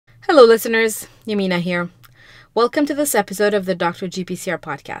Hello, listeners. Yamina here. Welcome to this episode of the Dr. GPCR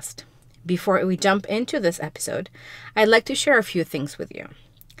podcast. Before we jump into this episode, I'd like to share a few things with you.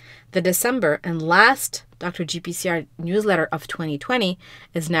 The December and last Dr. GPCR newsletter of 2020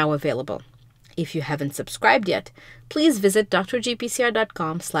 is now available. If you haven't subscribed yet, please visit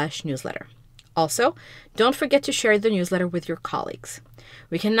drgpcr.com/newsletter. Also, don't forget to share the newsletter with your colleagues.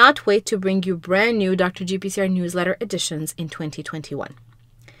 We cannot wait to bring you brand new Dr. GPCR newsletter editions in 2021.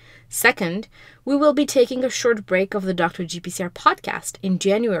 Second, we will be taking a short break of the Dr. GPCR podcast in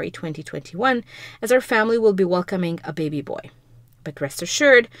January 2021 as our family will be welcoming a baby boy. But rest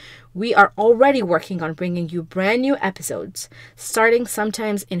assured, we are already working on bringing you brand new episodes, starting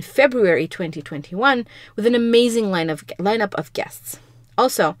sometimes in February 2021 with an amazing lineup of guests.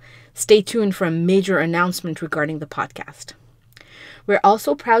 Also, stay tuned for a major announcement regarding the podcast. We're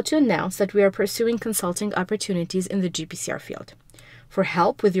also proud to announce that we are pursuing consulting opportunities in the GPCR field. For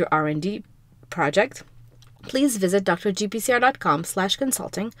help with your R&D project, please visit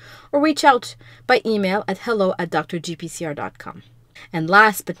drgpcr.com/consulting or reach out by email at hello@drgpcr.com. And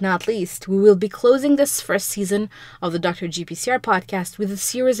last but not least, we will be closing this first season of the Dr. GPCR podcast with a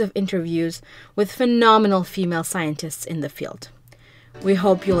series of interviews with phenomenal female scientists in the field. We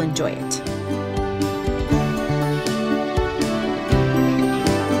hope you'll enjoy it.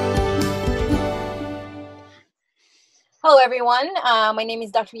 Hello, everyone. My name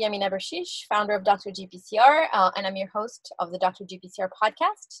is Dr. Yamina Bershish, founder of Dr. GPCR, and I'm your host of the Dr. GPCR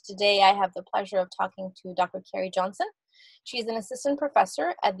podcast. Today, I have the pleasure of talking to Dr. Kari Johnson. She's an assistant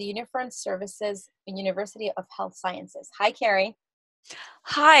professor at the Uniformed Services University of Health Sciences. Hi, Kari.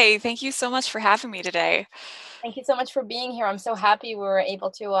 Hi, thank you so much for having me today. Thank you so much for being here. I'm so happy we were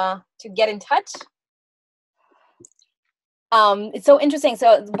able to get in touch. It's so interesting.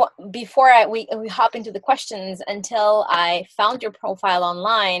 So before we hop into the questions, until I found your profile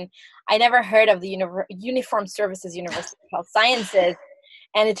online, I never heard of the Uniformed Services University of Health Sciences.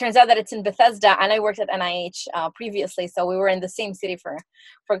 And it turns out that it's in Bethesda, and I worked at NIH previously, so we were in the same city for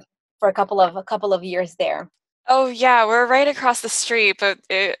a couple of years there. Oh yeah, we're right across the street, but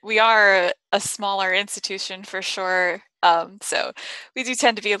we are a smaller institution for sure. So we do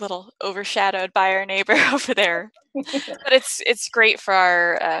tend to be a little overshadowed by our neighbor over there. But it's great for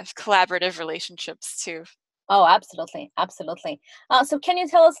our collaborative relationships too. Oh, absolutely, absolutely. So, can you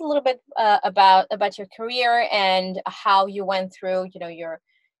tell us a little bit about your career and how you went through, your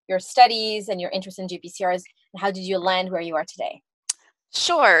studies and your interest in GPCRs, and how did you land where you are today?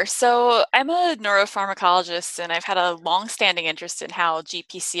 Sure. So I'm a neuropharmacologist, and I've had a long-standing interest in how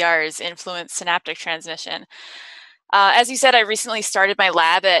GPCRs influence synaptic transmission. As you said, I recently started my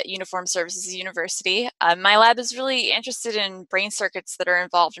lab at Uniformed Services University. My lab is really interested in brain circuits that are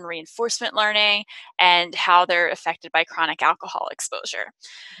involved in reinforcement learning and how they're affected by chronic alcohol exposure.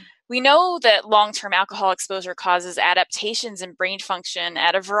 We know that long-term alcohol exposure causes adaptations in brain function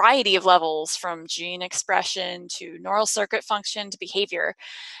at a variety of levels, from gene expression to neural circuit function to behavior.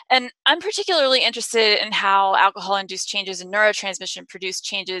 And I'm particularly interested in how alcohol-induced changes in neurotransmission produce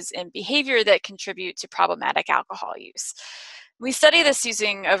changes in behavior that contribute to problematic alcohol use. We study this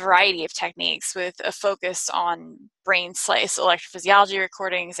using a variety of techniques with a focus on brain slice electrophysiology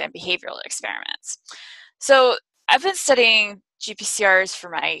recordings and behavioral experiments. So I've been studying GPCRs for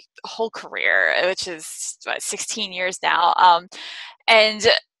my whole career, which is 16 years now. And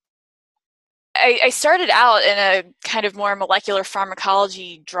I started out in a kind of more molecular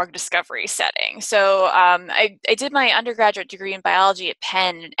pharmacology drug discovery setting. So I did my undergraduate degree in biology at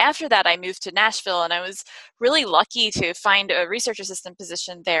Penn. And after that, I moved to Nashville, and I was really lucky to find a research assistant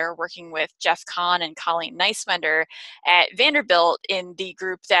position there working with Jeff Kahn and Colleen Neiswender at Vanderbilt in the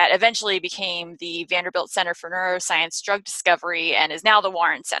group that eventually became the Vanderbilt Center for Neuroscience Drug Discovery and is now the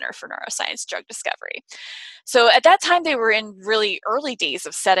Warren Center for Neuroscience Drug Discovery. So at that time, they were in really early days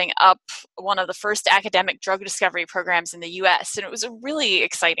of setting up one of the first academic drug discovery programs in the US, and it was a really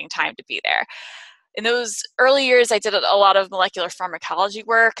exciting time to be there. In those early years, I did a lot of molecular pharmacology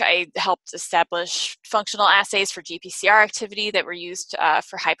work. I helped establish functional assays for GPCR activity that were used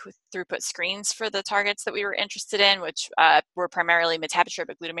for high throughput screens for the targets that we were interested in, which were primarily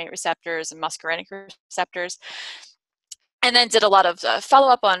metabotropic glutamate receptors and muscarinic receptors. And then did a lot of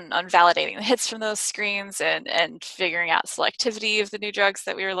follow-up on validating the hits from those screens and figuring out selectivity of the new drugs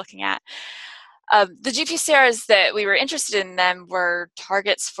that we were looking at. The GPCRs that we were interested in them were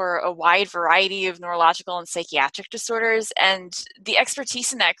targets for a wide variety of neurological and psychiatric disorders, and the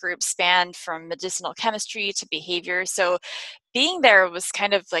expertise in that group spanned from medicinal chemistry to behavior. So being there was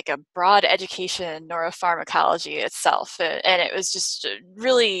kind of like a broad education in neuropharmacology itself, and it was just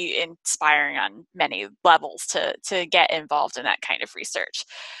really inspiring on many levels to get involved in that kind of research.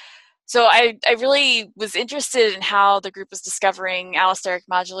 So I really was interested in how the group was discovering allosteric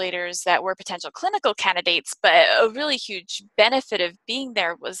modulators that were potential clinical candidates, but a really huge benefit of being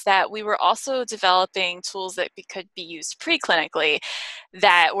there was that we were also developing tools that could be used preclinically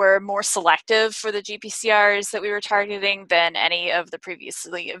that were more selective for the GPCRs that we were targeting than any of the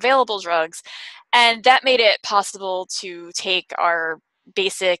previously available drugs. And that made it possible to take our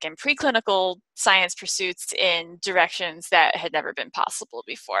basic and preclinical science pursuits in directions that had never been possible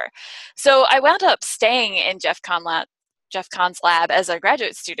before. So I wound up staying in Jeff Kahn's lab as a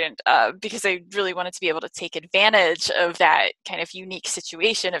graduate student because I really wanted to be able to take advantage of that kind of unique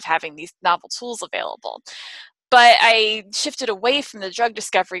situation of having these novel tools available. But I shifted away from the drug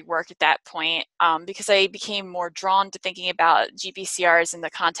discovery work at that point because I became more drawn to thinking about GPCRs in the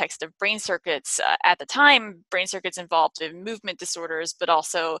context of brain circuits. At the time, brain circuits involved in movement disorders, but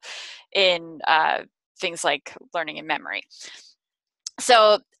also in things like learning and memory.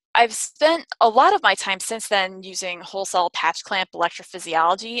 So I've spent a lot of my time since then using whole cell patch clamp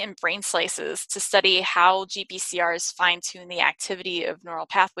electrophysiology and brain slices to study how GPCRs fine-tune the activity of neural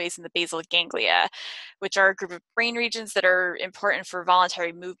pathways in the basal ganglia, which are a group of brain regions that are important for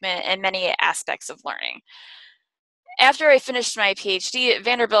voluntary movement and many aspects of learning. After I finished my PhD at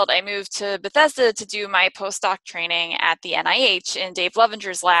Vanderbilt, I moved to Bethesda to do my postdoc training at the NIH in Dave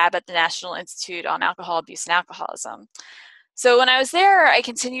Lovinger's lab at the National Institute on Alcohol Abuse and Alcoholism. So when I was there, I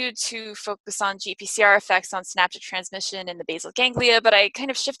continued to focus on GPCR effects on synaptic transmission in the basal ganglia, but I kind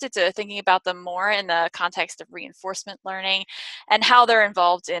of shifted to thinking about them more in the context of reinforcement learning and how they're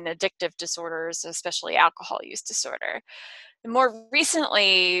involved in addictive disorders, especially alcohol use disorder. More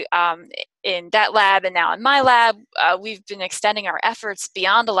recently, in that lab and now in my lab, we've been extending our efforts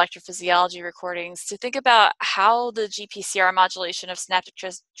beyond electrophysiology recordings to think about how the GPCR modulation of synaptic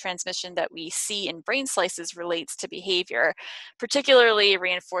transmission that we see in brain slices relates to behavior, particularly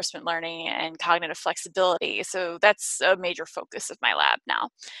reinforcement learning and cognitive flexibility. So that's a major focus of my lab now.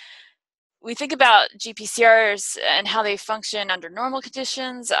 We think about GPCRs and how they function under normal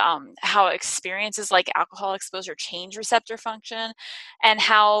conditions, how experiences like alcohol exposure change receptor function, and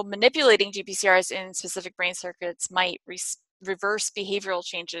how manipulating GPCRs in specific brain circuits might reverse behavioral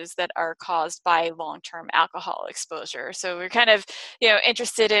changes that are caused by long-term alcohol exposure. So we're kind of,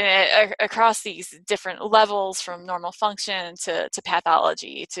 interested in it across these different levels, from normal function to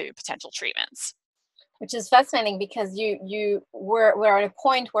pathology to potential treatments. Which is fascinating because we're at a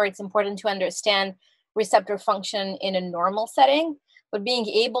point where it's important to understand receptor function in a normal setting, but being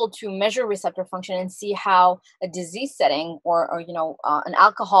able to measure receptor function and see how a disease setting or an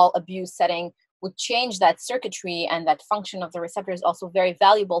alcohol abuse setting would change that circuitry and that function of the receptor is also very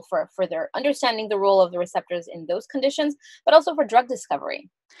valuable for further understanding the role of the receptors in those conditions, but also for drug discovery.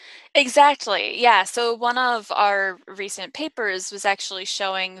 Exactly. Yeah. So one of our recent papers was actually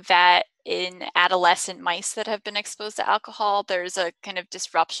showing that in adolescent mice that have been exposed to alcohol, there's a kind of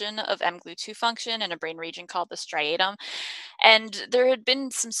disruption of mGlu2 function in a brain region called the striatum. And there had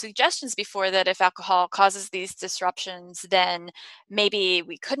been some suggestions before that if alcohol causes these disruptions, then maybe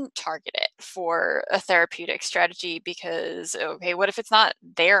we couldn't target it for a therapeutic strategy because, okay, what if it's not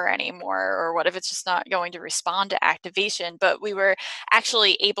there anymore? Or what if it's just not going to respond to activation? But we were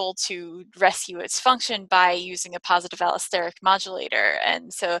actually able to rescue its function by using a positive allosteric modulator.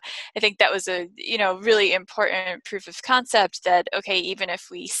 And so I think that was a really important proof of concept that, okay, even if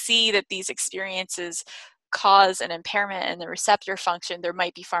we see that these experiences cause an impairment in the receptor function, there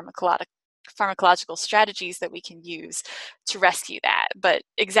might be pharmacological strategies that we can use to rescue that. But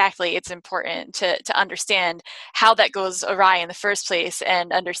exactly, it's important to understand how that goes awry in the first place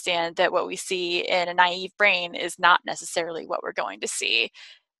and understand that what we see in a naive brain is not necessarily what we're going to see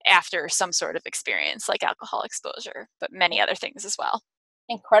after some sort of experience like alcohol exposure, but many other things as well.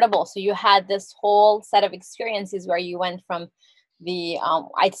 Incredible. So you had this whole set of experiences where you went from the,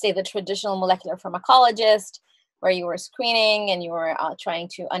 I'd say, the traditional molecular pharmacologist, where you were screening and you were trying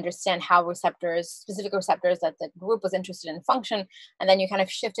to understand how specific receptors that the group was interested in function. And then you kind of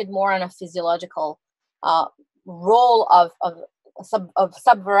shifted more on a physiological role of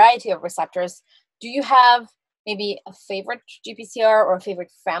sub variety of receptors. Do you have maybe a favorite GPCR or a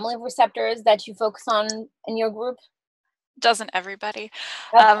favorite family of receptors that you focus on in your group? Doesn't everybody?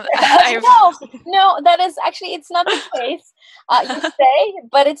 No, that is actually, it's not the case. You say,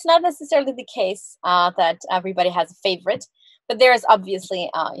 but it's not necessarily the case that everybody has a favorite. But there is obviously,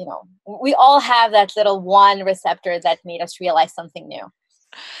 we all have that little one receptor that made us realize something new.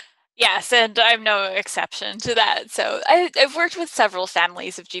 Yes, and I'm no exception to that. So I've worked with several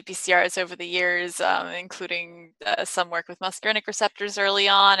families of GPCRs over the years, including some work with muscarinic receptors early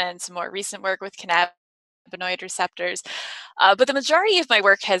on and some more recent work with cannabinoids methylcannabinoid receptors. But the majority of my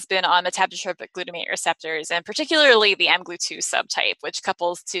work has been on metabotropic glutamate receptors, and particularly the mGlu2 subtype, which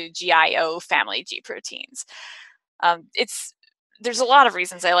couples to GIO family G proteins. It's There's a lot of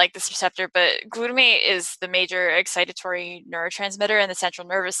reasons I like this receptor, but glutamate is the major excitatory neurotransmitter in the central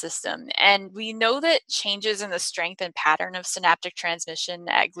nervous system. And we know that changes in the strength and pattern of synaptic transmission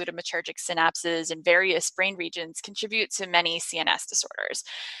at glutamatergic synapses in various brain regions contribute to many CNS disorders.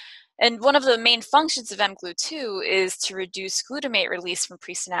 And one of the main functions of mGlu2 is to reduce glutamate release from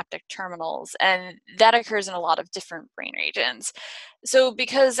presynaptic terminals, and that occurs in a lot of different brain regions. So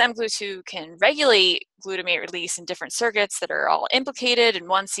because mGlu2 can regulate glutamate release in different circuits that are all implicated in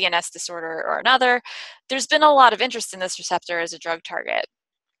one CNS disorder or another, there's been a lot of interest in this receptor as a drug target.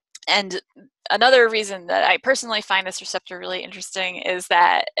 And another reason that I personally find this receptor really interesting is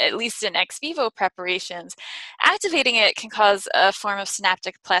that, at least in ex vivo preparations, activating it can cause a form of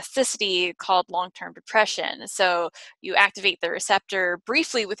synaptic plasticity called long-term depression. So you activate the receptor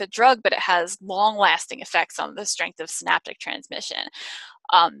briefly with a drug, but it has long-lasting effects on the strength of synaptic transmission.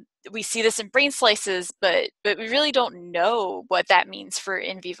 We see this in brain slices, but we really don't know what that means for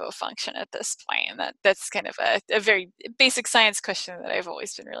in vivo function at this point. And that's kind of a very basic science question that I've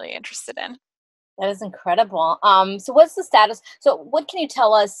always been really interested in. That is incredible. So what's the status? So what can you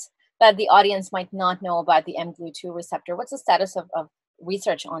tell us that the audience might not know about the mGlu2 receptor? What's the status of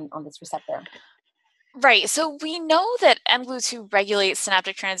research on this receptor? Right. So we know that mGlu2 regulates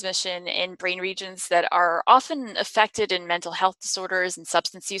synaptic transmission in brain regions that are often affected in mental health disorders and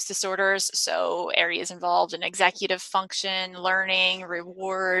substance use disorders. So areas involved in executive function, learning,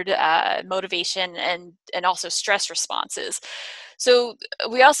 reward, motivation, and also stress responses. So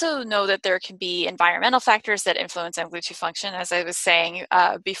we also know that there can be environmental factors that influence mGlu2 function, as I was saying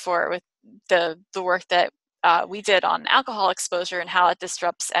before with the work that we did on alcohol exposure and how it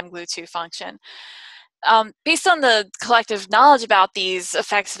disrupts mGlu2 function. Based on the collective knowledge about these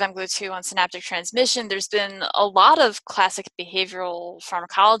effects of mGlu2 on synaptic transmission, there's been a lot of classic behavioral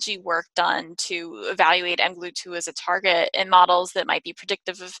pharmacology work done to evaluate mGlu2 as a target in models that might be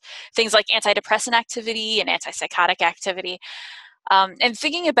predictive of things like antidepressant activity and antipsychotic activity. And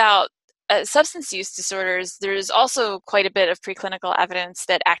thinking about substance use disorders, there's also quite a bit of preclinical evidence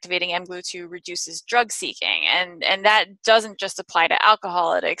that activating mGlu2 reduces drug seeking. And that doesn't just apply to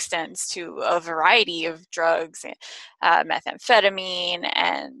alcohol, it extends to a variety of drugs, methamphetamine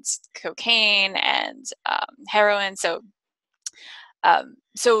and cocaine and heroin. So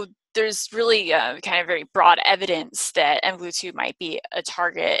there's really kind of very broad evidence that mGlu2 might be a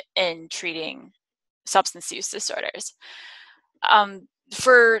target in treating substance use disorders.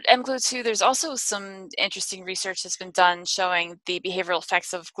 For mGlu2, there's also some interesting research that's been done showing the behavioral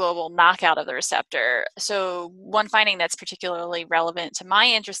effects of global knockout of the receptor. So one finding that's particularly relevant to my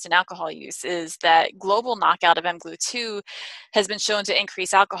interest in alcohol use is that global knockout of mGlu2 has been shown to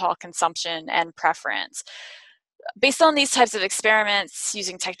increase alcohol consumption and preference. Based on these types of experiments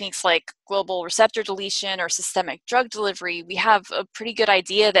using techniques like global receptor deletion or systemic drug delivery, we have a pretty good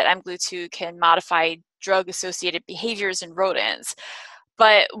idea that mGlu2 can modify drug-associated behaviors in rodents.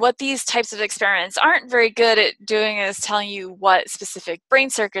 But what these types of experiments aren't very good at doing is telling you what specific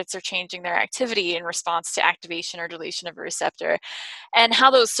brain circuits are changing their activity in response to activation or deletion of a receptor, and how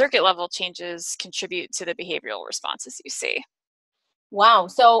those circuit level changes contribute to the behavioral responses you see. Wow.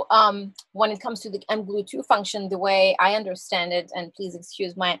 So when it comes to the mGlu2 function, the way I understand it, and please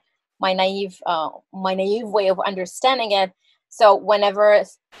excuse my naive way of understanding it. So whenever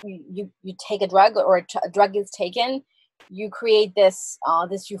you take a drug or a drug is taken, you create this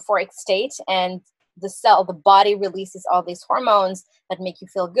euphoric state, and the body releases all these hormones that make you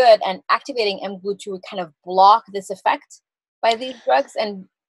feel good, and activating mGlu2 would kind of block this effect by these drugs and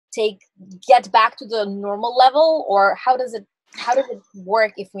get back to the normal level. Or how does it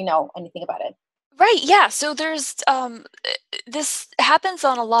work, if we know anything about it? Right, yeah. So there's this happens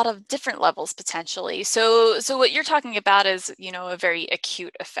on a lot of different levels potentially. So what you're talking about is, a very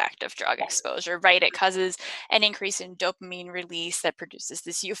acute effect of drug exposure, right? It causes an increase in dopamine release that produces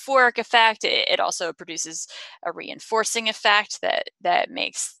this euphoric effect. It also produces a reinforcing effect that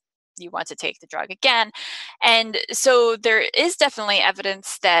makes you want to take the drug again. And so there is definitely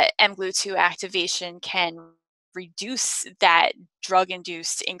evidence that mGlu2 activation can reduce that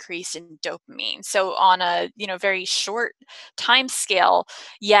drug-induced increase in dopamine. So on a very short time scale,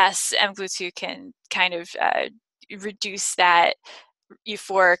 yes, mGlu2 can kind of reduce that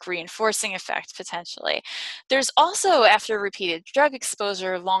euphoric reinforcing effect potentially. There's also, after repeated drug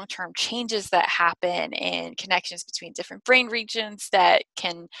exposure, long-term changes that happen in connections between different brain regions that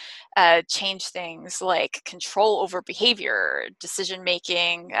can change things like control over behavior, decision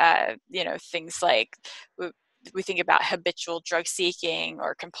making, things like we think about habitual drug seeking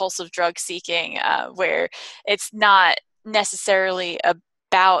or compulsive drug seeking, where it's not necessarily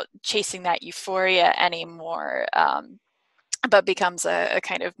about chasing that euphoria anymore, but becomes a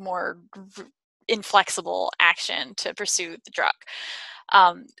kind of more inflexible action to pursue the drug.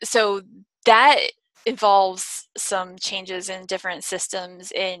 So that involves some changes in different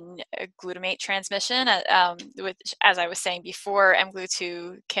systems in glutamate transmission, which, as I was saying before,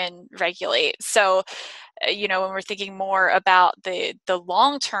 mGlu2 can regulate. So, when we're thinking more about the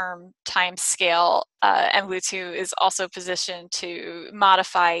long-term time scale, mGlu2 is also positioned to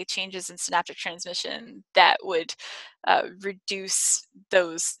modify changes in synaptic transmission that would reduce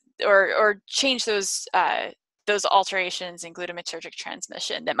those or change those alterations in glutamatergic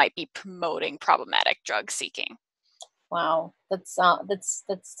transmission that might be promoting problematic drug seeking. Wow, that's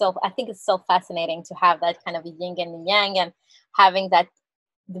so. I think it's so fascinating to have that kind of yin and yang, and having that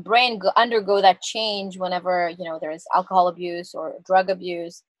the brain undergo that change whenever there is alcohol abuse or drug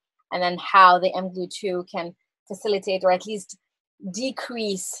abuse, and then how the mGlu2 can facilitate or at least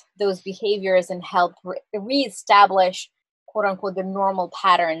decrease those behaviors and help reestablish, quote unquote, the normal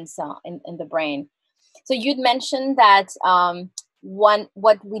patterns in the brain. So you'd mentioned that what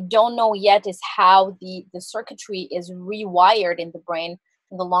we don't know yet is how the circuitry is rewired in the brain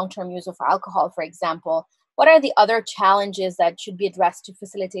in the long-term use of alcohol, for example. What are the other challenges that should be addressed to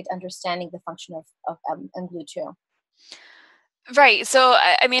facilitate understanding the function of mGlu2? Right. So,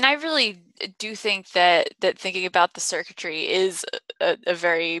 I mean, I really do think that thinking about the circuitry is a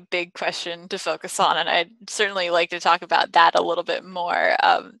very big question to focus on, and I'd certainly like to talk about that a little bit more.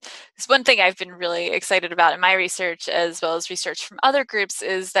 It's one thing I've been really excited about in my research, as well as research from other groups,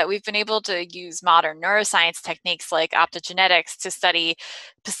 is that we've been able to use modern neuroscience techniques like optogenetics to study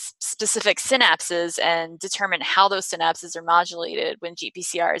specific synapses and determine how those synapses are modulated when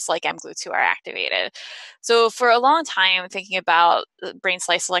GPCRs like mGlu2 are activated. So for a long time, thinking about brain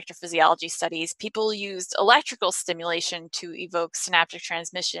slice electrophysiology studies, people used electrical stimulation to evoke synaptic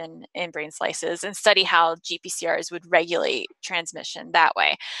transmission in brain slices and study how GPCRs would regulate transmission that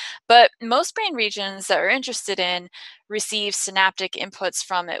way. But most brain regions that we're interested in receive synaptic inputs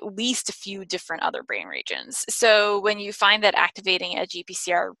from at least a few different other brain regions. So when you find that activating a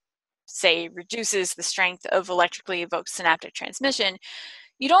GPCR, say, reduces the strength of electrically evoked synaptic transmission,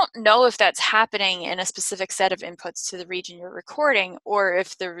 you don't know if that's happening in a specific set of inputs to the region you're recording, or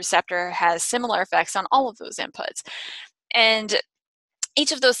if the receptor has similar effects on all of those inputs. And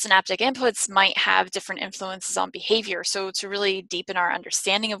each of those synaptic inputs might have different influences on behavior. So to really deepen our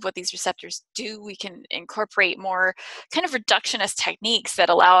understanding of what these receptors do, we can incorporate more kind of reductionist techniques that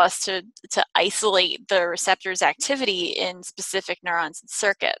allow us to isolate the receptor's activity in specific neurons and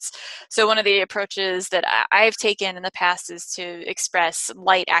circuits. So one of the approaches that I've taken in the past is to express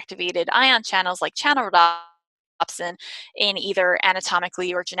light-activated ion channels like channel rhodopsin in either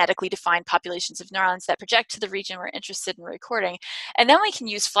anatomically or genetically defined populations of neurons that project to the region we're interested in recording. And then we can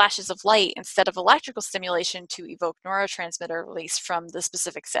use flashes of light instead of electrical stimulation to evoke neurotransmitter release from the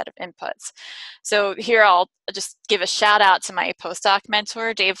specific set of inputs. So here I'll just give a shout out to my postdoc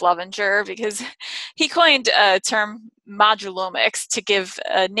mentor, Dave Lovinger, because he coined a term modulomics to give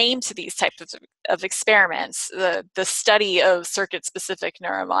a name to these types of experiments, the study of circuit-specific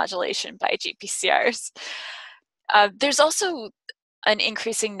neuromodulation by GPCRs. There's also an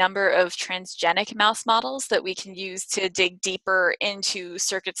increasing number of transgenic mouse models that we can use to dig deeper into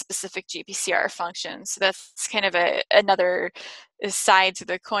circuit-specific GPCR functions. So that's kind of another side to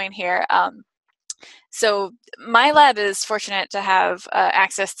the coin here. So my lab is fortunate to have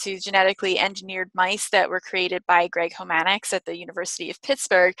access to genetically engineered mice that were created by Greg Homanics at the University of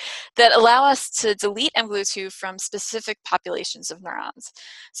Pittsburgh that allow us to delete mGlu2 from specific populations of neurons.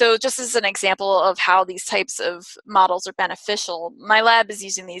 So just as an example of how these types of models are beneficial, my lab is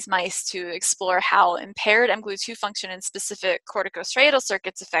using these mice to explore how impaired mGlu2 function in specific corticostriatal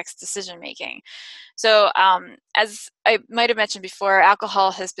circuits affects decision making. So as I might have mentioned before,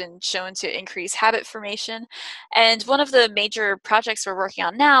 alcohol has been shown to increase habit formation. And one of the major projects we're working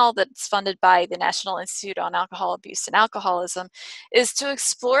on now that's funded by the National Institute on Alcohol Abuse and Alcoholism is to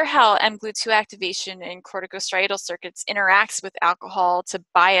explore how mGlu2 activation in corticostriatal circuits interacts with alcohol to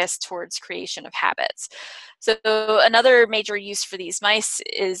bias towards creation of habits. So another major use for these mice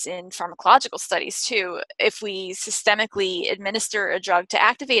is in pharmacological studies too. If we systemically administer a drug to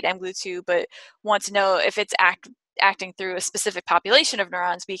activate mGlu2 but want to know if it's acting through a specific population of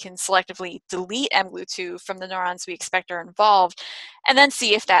neurons, we can selectively delete mGlu2 from the neurons we expect are involved, and then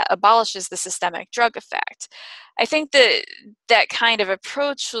see if that abolishes the systemic drug effect. I think that that kind of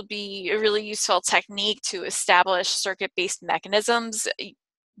approach will be a really useful technique to establish circuit-based mechanisms,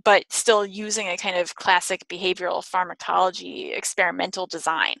 but still using a kind of classic behavioral pharmacology experimental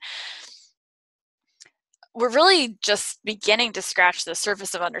design. We're really just beginning to scratch the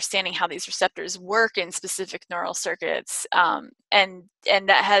surface of understanding how these receptors work in specific neural circuits, and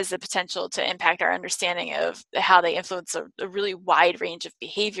that has the potential to impact our understanding of how they influence a really wide range of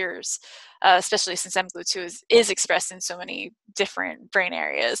behaviors, especially since mGlu2 is expressed in so many different brain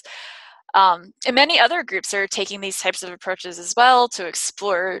areas. And many other groups are taking these types of approaches as well to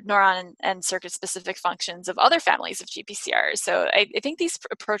explore neuron and circuit-specific functions of other families of GPCRs. So I think these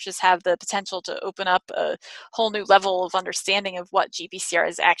approaches have the potential to open up a whole new level of understanding of what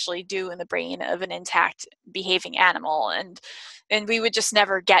GPCRs actually do in the brain of an intact behaving animal. And we would just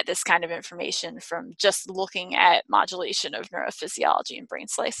never get this kind of information from just looking at modulation of neurophysiology in brain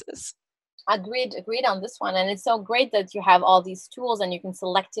slices. Agreed on this one. And it's so great that you have all these tools and you can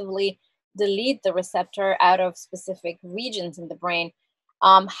selectively delete the receptor out of specific regions in the brain.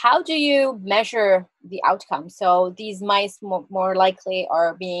 How do you measure the outcome? So these mice more likely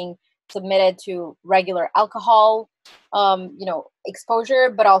are being submitted to regular alcohol, exposure,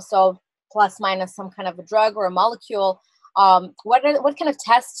 but also plus minus some kind of a drug or a molecule. What kind of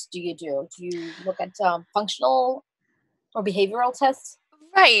tests do you do? Do you look at functional or behavioral tests?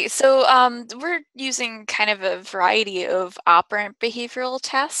 Right. So we're using kind of a variety of operant behavioral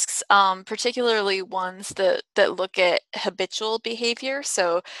tests, particularly ones that look at habitual behavior.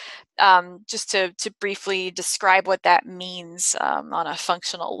 So just to briefly describe what that means on a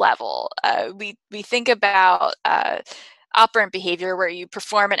functional level, we think about operant behavior where you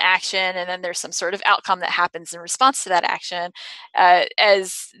perform an action and then there's some sort of outcome that happens in response to that action,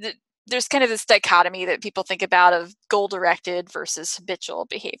 there's kind of this dichotomy that people think about of goal-directed versus habitual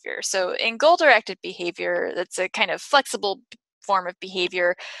behavior. So in goal-directed behavior, that's a kind of flexible form of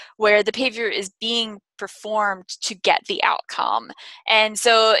behavior where the behavior is being performed to get the outcome. And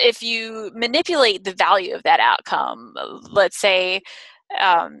so if you manipulate the value of that outcome, let's say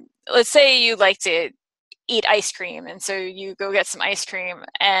you like to eat ice cream, and so you go get some ice cream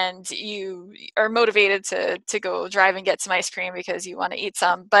and you are motivated to go drive and get some ice cream because you want to eat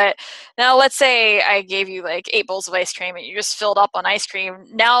some. But now let's say I gave you like 8 bowls of ice cream and you just filled up on ice cream.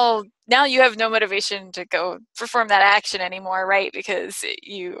 Now you have no motivation to go perform that action anymore, right? Because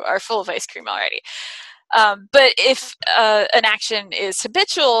you are full of ice cream already. But if an action is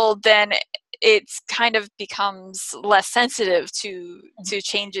habitual, then it kind of becomes less sensitive to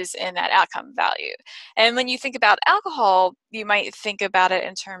changes in that outcome value. And when you think about alcohol, you might think about it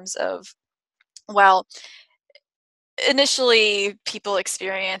in terms of, well, initially people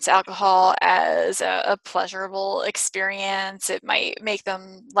experience alcohol as a pleasurable experience. It might make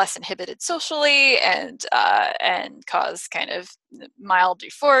them less inhibited socially and cause kind of mild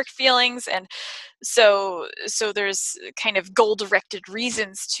euphoric feelings. And so there's kind of goal-directed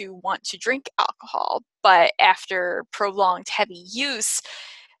reasons to want to drink alcohol. But after prolonged heavy use,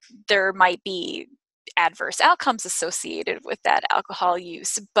 there might be adverse outcomes associated with that alcohol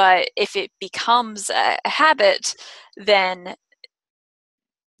use. But if it becomes a habit, then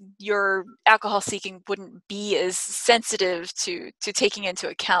your alcohol seeking wouldn't be as sensitive to taking into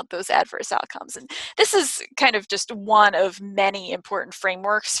account those adverse outcomes. And this is kind of just one of many important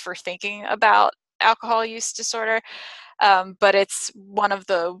frameworks for thinking about alcohol use disorder. But it's one of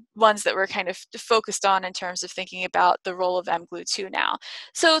the ones that we're kind of focused on in terms of thinking about the role of mGlu2 now.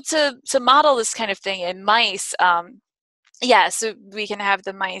 So to model this kind of thing in mice, so we can have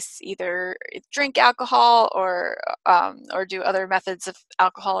the mice either drink alcohol or do other methods of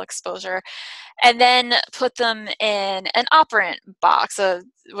alcohol exposure, and then put them in an operant box,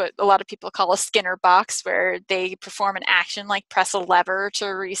 what a lot of people call a Skinner box, where they perform an action like press a lever to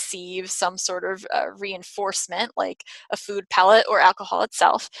receive some sort of reinforcement, like a food pellet or alcohol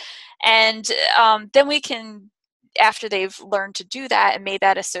itself. And then we can, after they've learned to do that and made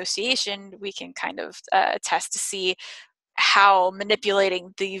that association, we can kind of test to see how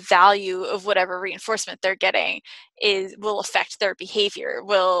manipulating the value of whatever reinforcement they're getting will affect their behavior.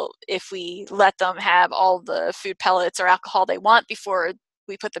 If we let them have all the food pellets or alcohol they want before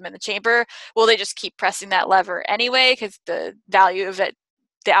we put them in the chamber, will they just keep pressing that lever anyway because the value of it,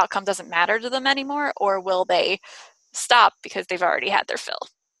 the outcome doesn't matter to them anymore? Or will they stop because they've already had their fill?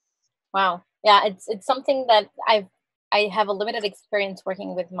 Wow. Yeah, it's something that I have a limited experience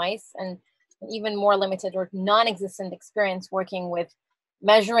working with mice, and even more limited or non-existent experience working with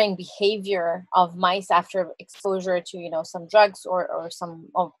measuring behavior of mice after exposure to, some drugs or some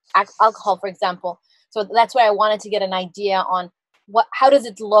of alcohol, for example. So that's why I wanted to get an idea on how does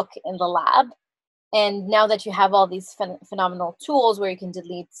it look in the lab. And now that you have all these phenomenal tools where you can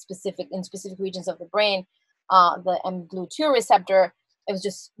delete specific regions of the brain, the mGlu2 receptor, I was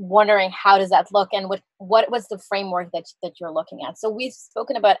just wondering how does that look, and what's the framework that you're looking at. So we've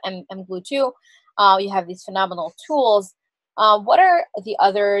spoken about mGlu2. You have these phenomenal tools. What are the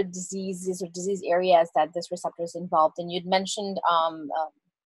other diseases or disease areas that this receptor is involved in? You'd mentioned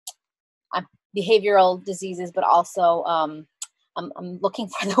behavioral diseases, but also I'm looking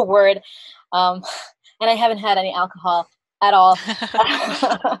for the word, and I haven't had any alcohol at all.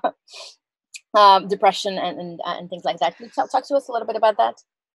 Depression and things like that. Can you talk to us a little bit about that?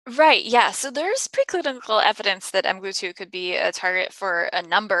 Right, yeah. So there's preclinical evidence that mGlu2 could be a target for a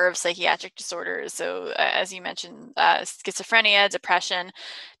number of psychiatric disorders. So as you mentioned, schizophrenia, depression,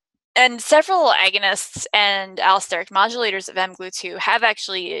 and several agonists and allosteric modulators of mGlu2 have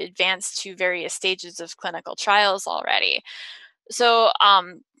actually advanced to various stages of clinical trials already. So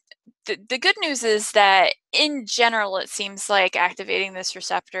the good news is that in general, it seems like activating this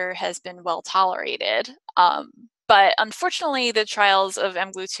receptor has been well tolerated. But unfortunately, the trials of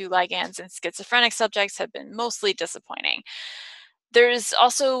mGlu2 ligands in schizophrenic subjects have been mostly disappointing. There's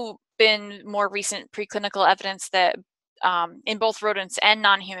also been more recent preclinical evidence that in both rodents and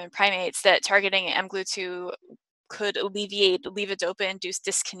non-human primates that targeting mGlu2 could alleviate levodopa-induced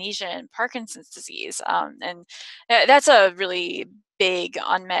dyskinesia in Parkinson's disease. And that's a really big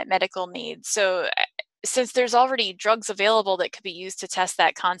unmet medical need. So since there's already drugs available that could be used to test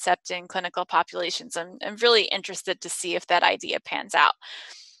that concept in clinical populations, I'm really interested to see if that idea pans out.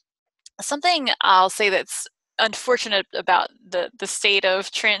 Something I'll say that's unfortunate about the state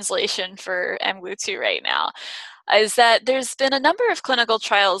of translation for mGlu2 right now is that there's been a number of clinical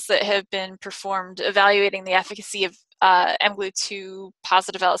trials that have been performed evaluating the efficacy of mGlu2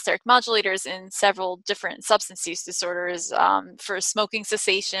 positive allosteric modulators in several different substance use disorders, for smoking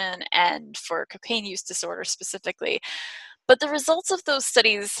cessation and for cocaine use disorder specifically. But the results of those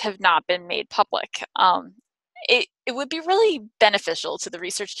studies have not been made public. It would be really beneficial to the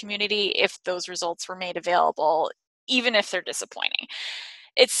research community if those results were made available, even if they're disappointing.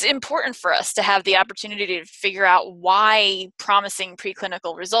 It's important for us to have the opportunity to figure out why promising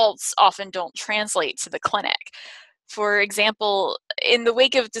preclinical results often don't translate to the clinic. For example, in the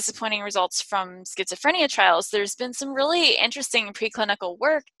wake of disappointing results from schizophrenia trials, there's been some really interesting preclinical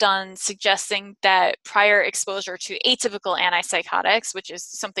work done suggesting that prior exposure to atypical antipsychotics, which is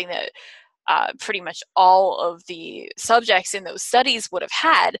something that pretty much all of the subjects in those studies would have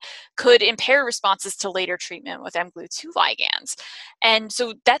had, could impair responses to later treatment with mGlu2 ligands. And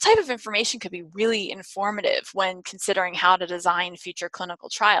so that type of information could be really informative when considering how to design future clinical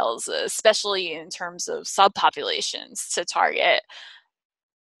trials, especially in terms of subpopulations to target.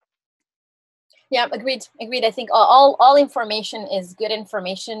 Yeah, agreed. I think all information is good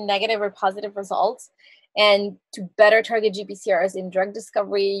information, negative or positive results. And to better target GPCRs in drug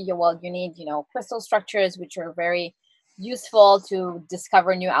discovery, you need, crystal structures, which are very useful to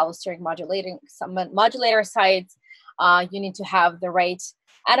discover new allosteric modulator sites. You need to have the right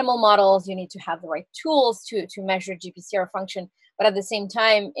animal models. You need to have the right tools to measure GPCR function. But at the same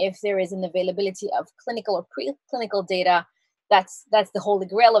time, if there is an availability of clinical or preclinical data, that's the holy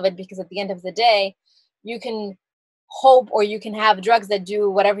grail of it, because at the end of the day, you can hope, or you can have drugs that do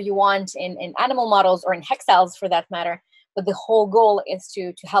whatever you want in animal models or in hex cells for that matter, but the whole goal is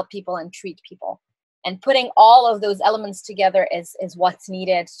to help people and treat people, and putting all of those elements together is what's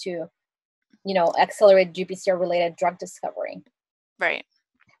needed to accelerate GPCR related drug discovery. Right.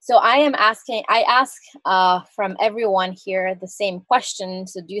 So I ask from everyone here the same question.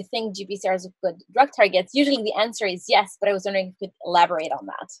 So do you think GPCRs are good drug targets? Usually the answer is yes, but I was wondering if you could elaborate on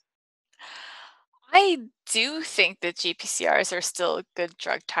that. I do think that GPCRs are still good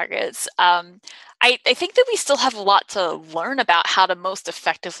drug targets. I think that we still have a lot to learn about how to most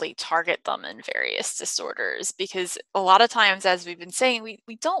effectively target them in various disorders, because a lot of times, as we've been saying,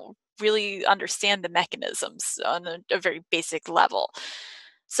 we don't really understand the mechanisms on a very basic level.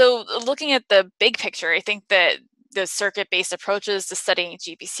 So looking at the big picture, I think that the circuit-based approaches to studying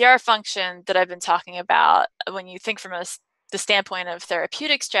GPCR function that I've been talking about, when you think from the standpoint of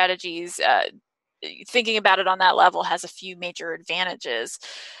therapeutic strategies, thinking about it on that level has a few major advantages.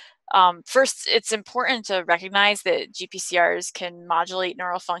 First, it's important to recognize that GPCRs can modulate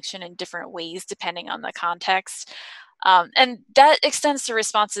neural function in different ways depending on the context. And that extends to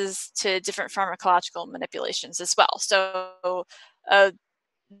responses to different pharmacological manipulations as well. So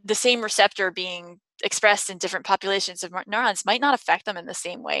the same receptor being expressed in different populations of neurons might not affect them in the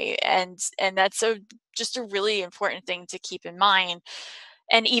same way. And that's just a really important thing to keep in mind.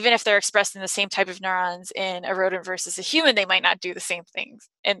 And even if they're expressed in the same type of neurons in a rodent versus a human, they might not do the same things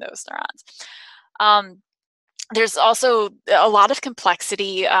in those neurons. There's also a lot of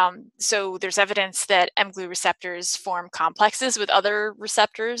complexity. So there's evidence that mGlu receptors form complexes with other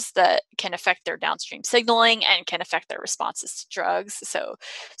receptors that can affect their downstream signaling and can affect their responses to drugs. So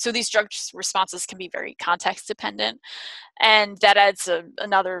these drug responses can be very context dependent. And that adds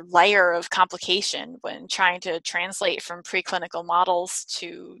another layer of complication when trying to translate from preclinical models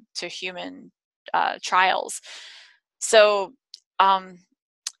to human trials. So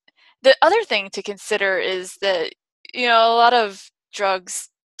the other thing to consider is that, a lot of drugs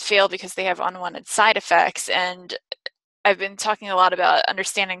fail because they have unwanted side effects. And I've been talking a lot about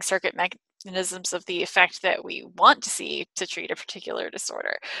understanding circuit mechanisms of the effect that we want to see to treat a particular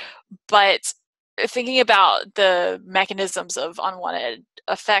disorder. But thinking about the mechanisms of unwanted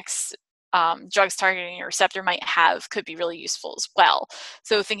effects drugs targeting a receptor might have could be really useful as well.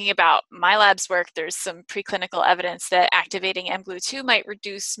 So thinking about my lab's work, there's some preclinical evidence that activating mGlu2 might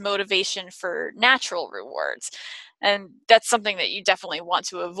reduce motivation for natural rewards. And that's something that you definitely want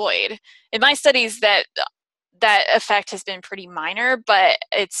to avoid. In my studies, that effect has been pretty minor, but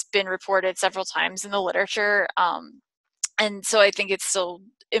it's been reported several times in the literature. And so I think it's still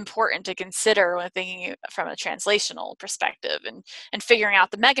important to consider when thinking from a translational perspective, and figuring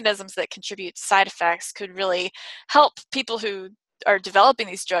out the mechanisms that contribute to side effects could really help people who are developing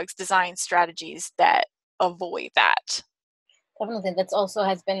these drugs design strategies that avoid that. Definitely. That's also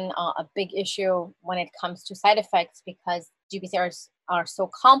has been a big issue when it comes to side effects, because GPCRs are so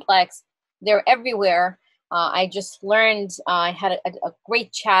complex. They're everywhere. I just learned, I had a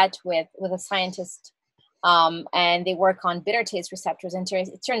great chat with a scientist, and they work on bitter taste receptors. And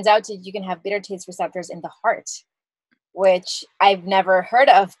it turns out that you can have bitter taste receptors in the heart, which I've never heard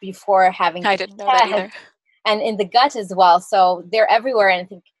of before having. I didn't know that either. And in the gut as well. So they're everywhere. And I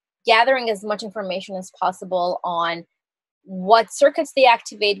think gathering as much information as possible on what circuits they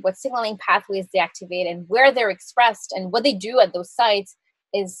activate, what signaling pathways they activate, and where they're expressed and what they do at those sites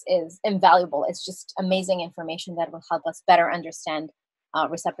is invaluable. It's just amazing information that will help us better understand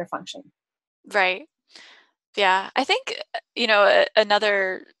receptor function. Right. Yeah. I think,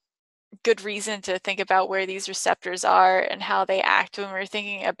 another good reason to think about where these receptors are and how they act when we're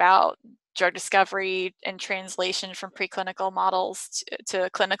thinking about drug discovery and translation from preclinical models to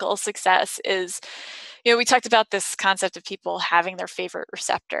clinical success is, we talked about this concept of people having their favorite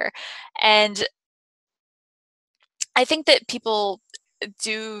receptor. And I think that people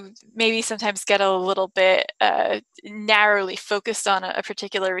do maybe sometimes get a little bit narrowly focused on a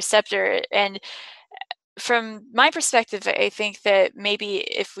particular receptor. And from my perspective, I think that maybe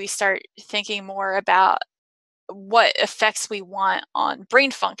if we start thinking more about what effects we want on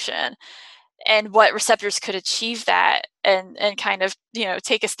brain function and what receptors could achieve that, and kind of,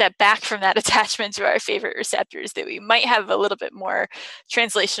 take a step back from that attachment to our favorite receptors, that we might have a little bit more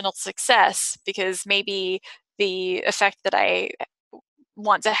translational success, because maybe the effect that I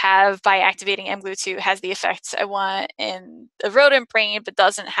want to have by activating mGlu2 has the effects I want in a rodent brain, but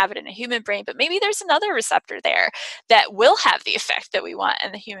doesn't have it in a human brain. But maybe there's another receptor there that will have the effect that we want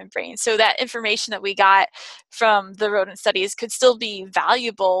in the human brain. So that information that we got from the rodent studies could still be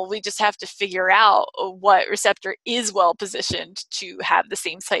valuable. We just have to figure out what receptor is well positioned to have the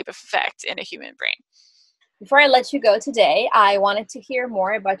same type of effect in a human brain. Before I let you go today, I wanted to hear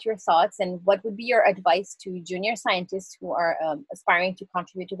more about your thoughts and what would be your advice to junior scientists who are aspiring to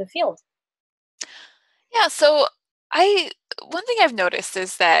contribute to the field. Yeah, so one thing I've noticed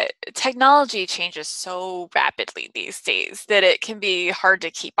is that technology changes so rapidly these days that it can be hard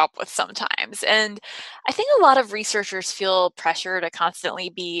to keep up with sometimes. And I think a lot of researchers feel pressure to constantly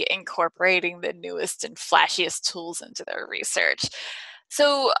be incorporating the newest and flashiest tools into their research.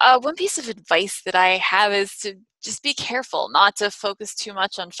 So one piece of advice that I have is to just be careful not to focus too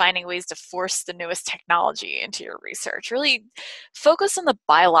much on finding ways to force the newest technology into your research. Really focus on the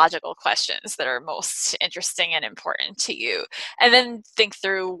biological questions that are most interesting and important to you, and then think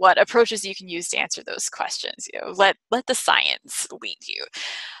through what approaches you can use to answer those questions. Let the science lead you.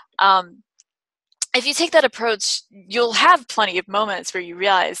 If you take that approach, you'll have plenty of moments where you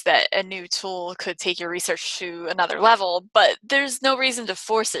realize that a new tool could take your research to another level, but there's no reason to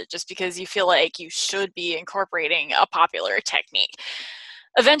force it just because you feel like you should be incorporating a popular technique.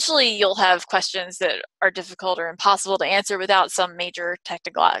 eventually you'll have questions that are difficult or impossible to answer without some major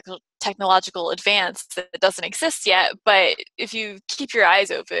technological advance that doesn't exist yet. But if you keep your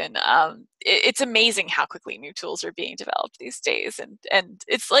eyes open, it's amazing how quickly new tools are being developed these days, and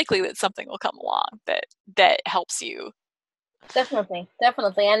it's likely that something will come along that helps you. Definitely,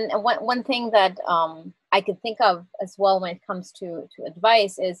 definitely. And one thing that I could think of as well when it comes to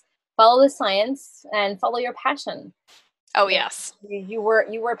advice is follow the science and follow your passion. Oh, yes. You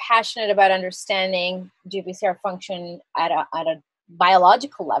were passionate about understanding GPCR function at a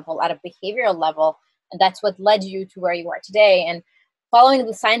biological level, at a behavioral level, and that's what led you to where you are today. And following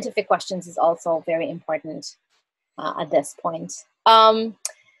the scientific questions is also very important at this point. There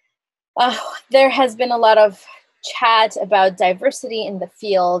has been a lot of chat about diversity in the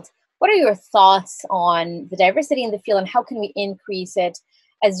field. What are your thoughts on the diversity in the field and how can we increase it?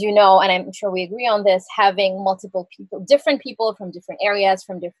 As you know, and I'm sure we agree on this, having multiple people, different people from different areas,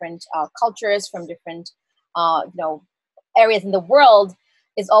 from different cultures, from different areas in the world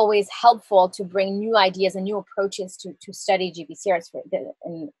is always helpful to bring new ideas and new approaches to study GPCRs.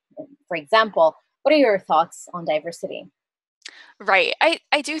 For example, what are your thoughts on diversity? Right.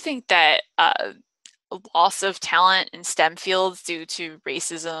 I do think that loss of talent in STEM fields due to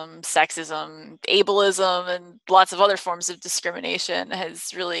racism, sexism, ableism, and lots of other forms of discrimination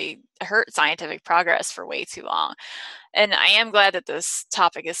has really hurt scientific progress for way too long. And I am glad that this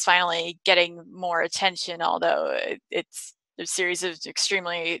topic is finally getting more attention, although it's a series of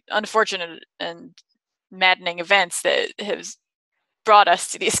extremely unfortunate and maddening events that has brought us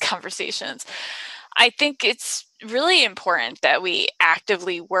to these conversations. I think it's really important that we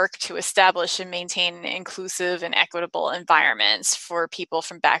actively work to establish and maintain inclusive and equitable environments for people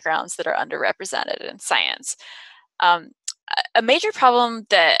from backgrounds that are underrepresented in science. A major problem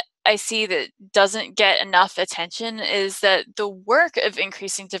that I see that doesn't get enough attention is that the work of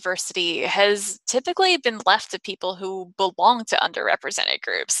increasing diversity has typically been left to people who belong to underrepresented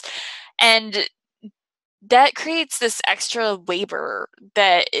groups. And that creates this extra labor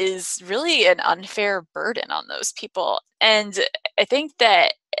that is really an unfair burden on those people. And I think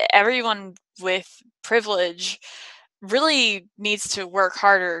that everyone with privilege really needs to work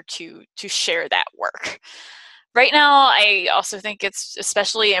harder to share that work. Right now, I also think it's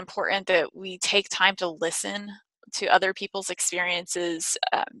especially important that we take time to listen to other people's experiences,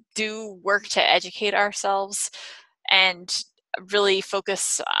 do work to educate ourselves, and really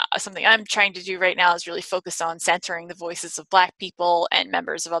focus. Something I'm trying to do right now is really focus on centering the voices of Black people and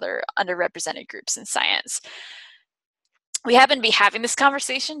members of other underrepresented groups in science. We happen to be having this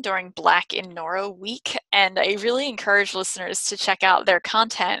conversation during Black in Neuro Week, and I really encourage listeners to check out their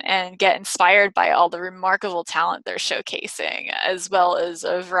content and get inspired by all the remarkable talent they're showcasing, as well as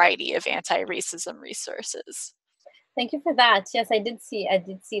a variety of anti-racism resources. Thank you for that. Yes, I did see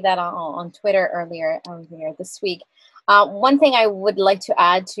that on Twitter earlier this week. One thing I would like to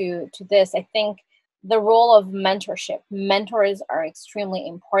add to this, I think the role of mentorship. Mentors are extremely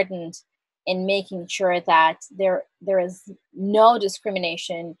important in making sure that there is no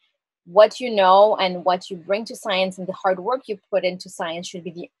discrimination. What you know and what you bring to science and the hard work you put into science should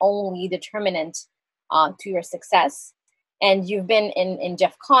be the only determinant to your success. And you've been in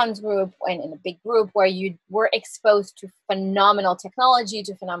Jeff Kahn's group and in a big group where you were exposed to phenomenal technology,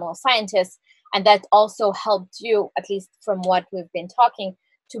 to phenomenal scientists. And that also helped you, at least from what we've been talking,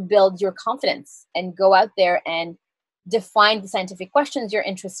 to build your confidence and go out there and define the scientific questions you're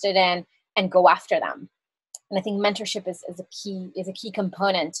interested in and go after them. And I think mentorship is a key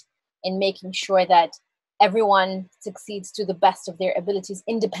component in making sure that everyone succeeds to the best of their abilities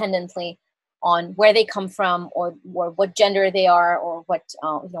independently on where they come from or what gender they are or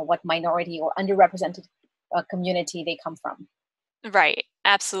what minority or underrepresented community they come from. Right,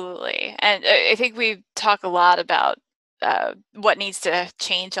 absolutely. And I think we talk a lot about what needs to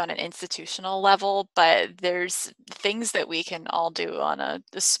change on an institutional level, but there's things that we can all do on a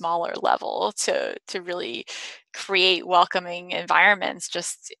smaller level to really create welcoming environments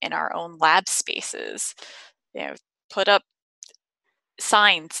just in our own lab spaces. Put up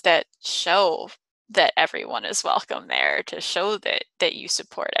signs that show that everyone is welcome there, to show that you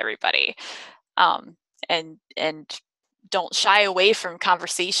support everybody, and don't shy away from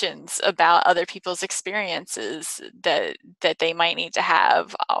conversations about other people's experiences that they might need to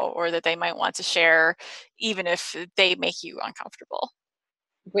have or that they might want to share, even if they make you uncomfortable.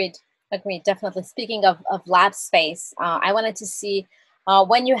 Agreed. Definitely. Speaking of lab space, I wanted to see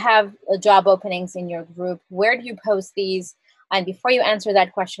when you have job openings in your group, where do you post these? And before you answer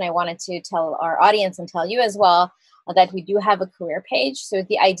that question, I wanted to tell our audience and tell you as well, that we do have a career page. So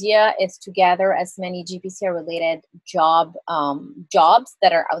the idea is to gather as many GPCR related jobs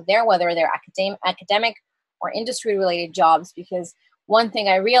that are out there, whether they're academic or industry related jobs, because one thing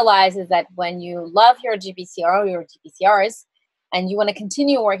I realize is that when you love your GPCR or your GPCRs and you want to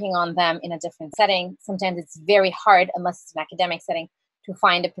continue working on them in a different setting, sometimes it's very hard, unless it's an academic setting, to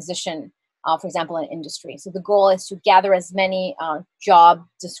find a position, for example, in industry. So the goal is to gather as many job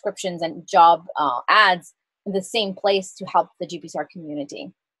descriptions and job ads in the same place to help the GPCR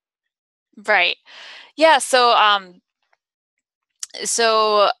community. Right. Yeah. So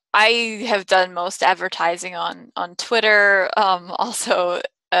I have done most advertising on Twitter, also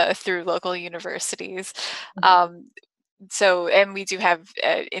through local universities. And we do have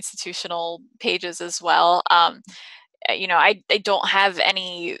institutional pages as well. I don't have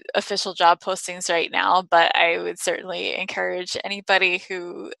any official job postings right now, but I would certainly encourage anybody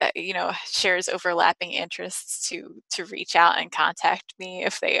who shares overlapping interests to reach out and contact me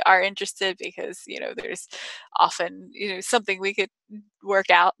if they are interested, because there's often something we could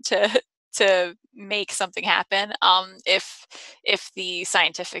work out to make something happen, if the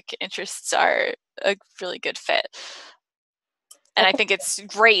scientific interests are a really good fit. And I think it's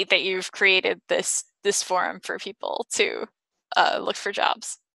great that you've created this forum for people to look for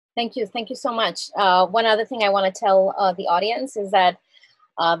jobs. Thank you so much. One other thing I want to tell the audience is that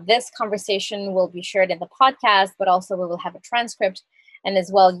this conversation will be shared in the podcast, but also we will have a transcript, and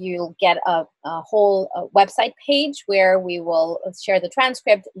as well you'll get a whole website page where we will share the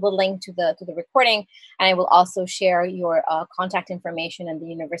transcript, the link to the recording, and I will also share your contact information and the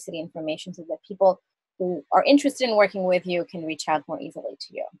university information so that people who are interested in working with you can reach out more easily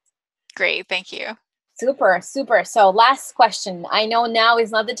to you. Great, thank you. Super. So last question. I know now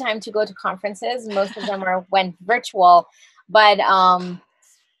is not the time to go to conferences. Most of them went virtual, but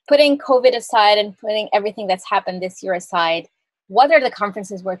putting COVID aside and putting everything that's happened this year aside, what are the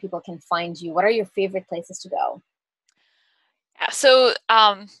conferences where people can find you? What are your favorite places to go? Yeah, so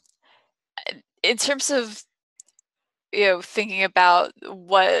in terms of thinking about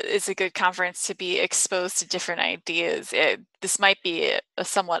what is a good conference to be exposed to different ideas, this might be a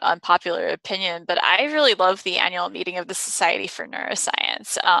somewhat unpopular opinion, but I really love the annual meeting of the Society for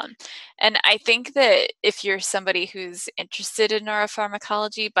Neuroscience. And I think that if you're somebody who's interested in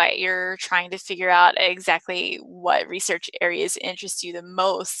neuropharmacology, but you're trying to figure out exactly what research areas interest you the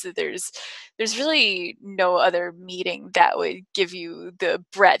most, there's really no other meeting that would give you the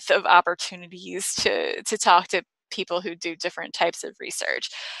breadth of opportunities to talk to people who do different types of research.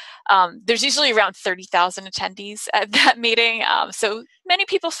 There's usually around 30,000 attendees at that meeting, so many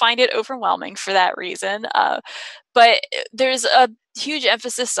people find it overwhelming for that reason. But there's a huge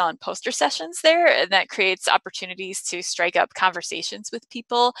emphasis on poster sessions there, and that creates opportunities to strike up conversations with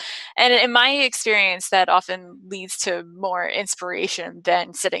people. And in my experience, that often leads to more inspiration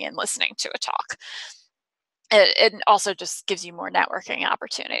than sitting and listening to a talk. It also just gives you more networking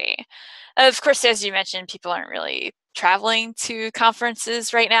opportunity. Of course, as you mentioned, people aren't really traveling to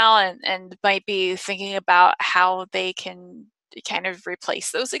conferences right now, and might be thinking about how they can kind of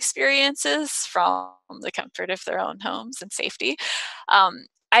replace those experiences from the comfort of their own homes and safety.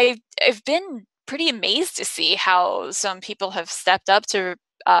 I've been pretty amazed to see how some people have stepped up to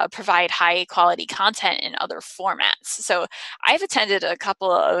provide high quality content in other formats. So I've attended a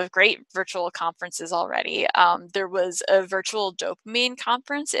couple of great virtual conferences already. There was a virtual dopamine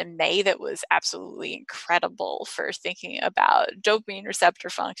conference in May that was absolutely incredible for thinking about dopamine receptor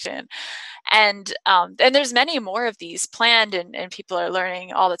function. And there's many more of these planned, and people are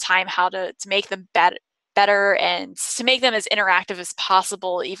learning all the time how to make them better and to make them as interactive as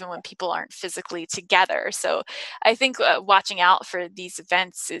possible, even when people aren't physically together. So I think watching out for these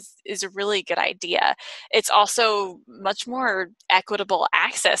events is a really good idea. It's also much more equitable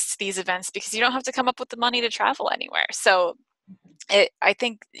access to these events because you don't have to come up with the money to travel anywhere. So I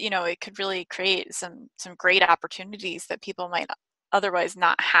think, it could really create some great opportunities that people might otherwise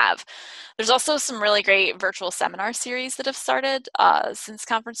not have. There's also some really great virtual seminar series that have started since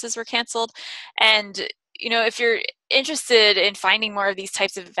conferences were canceled. And if you're interested in finding more of these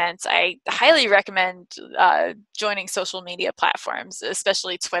types of events, I highly recommend joining social media platforms,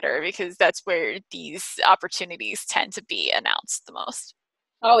 especially Twitter, because that's where these opportunities tend to be announced the most.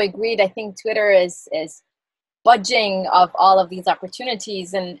 Oh, agreed. I think Twitter is budging of all of these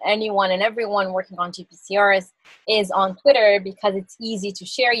opportunities, and anyone and everyone working on GPCRs is on Twitter because it's easy to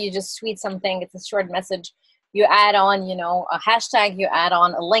share. You just tweet something, it's a short message, you add on a hashtag, you add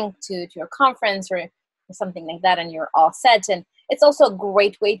on a link to your conference or something like that, and you're all set. And it's also a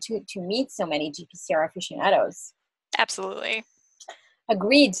great way to meet so many GPCR aficionados. Absolutely.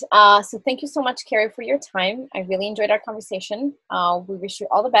 Agreed. So thank you so much, Kari, for your time. I really enjoyed our conversation. We wish you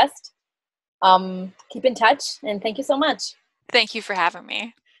all the best. Keep in touch, and thank you so much. Thank you for having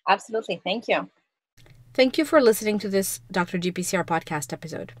me. Absolutely. Thank you. Thank you for listening to this Dr. GPCR podcast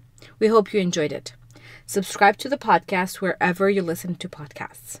episode. We hope you enjoyed it. Subscribe to the podcast wherever you listen to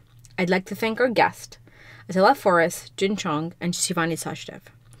podcasts. I'd like to thank our guest, Attila Forrest, Jin Chong, and Shivani Sajdev.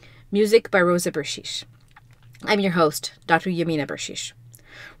 Music by Rosa Bershish. I'm your host, Dr. Yamina Bershish.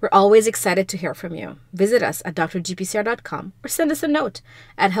 We're always excited to hear from you. Visit us at drgpcr.com or send us a note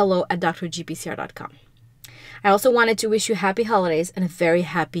at hello@drgpcr.com. I also wanted to wish you happy holidays and a very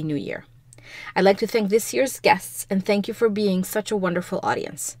happy new year. I'd like to thank this year's guests and thank you for being such a wonderful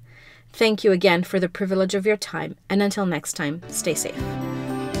audience. Thank you again for the privilege of your time, and until next time, stay safe.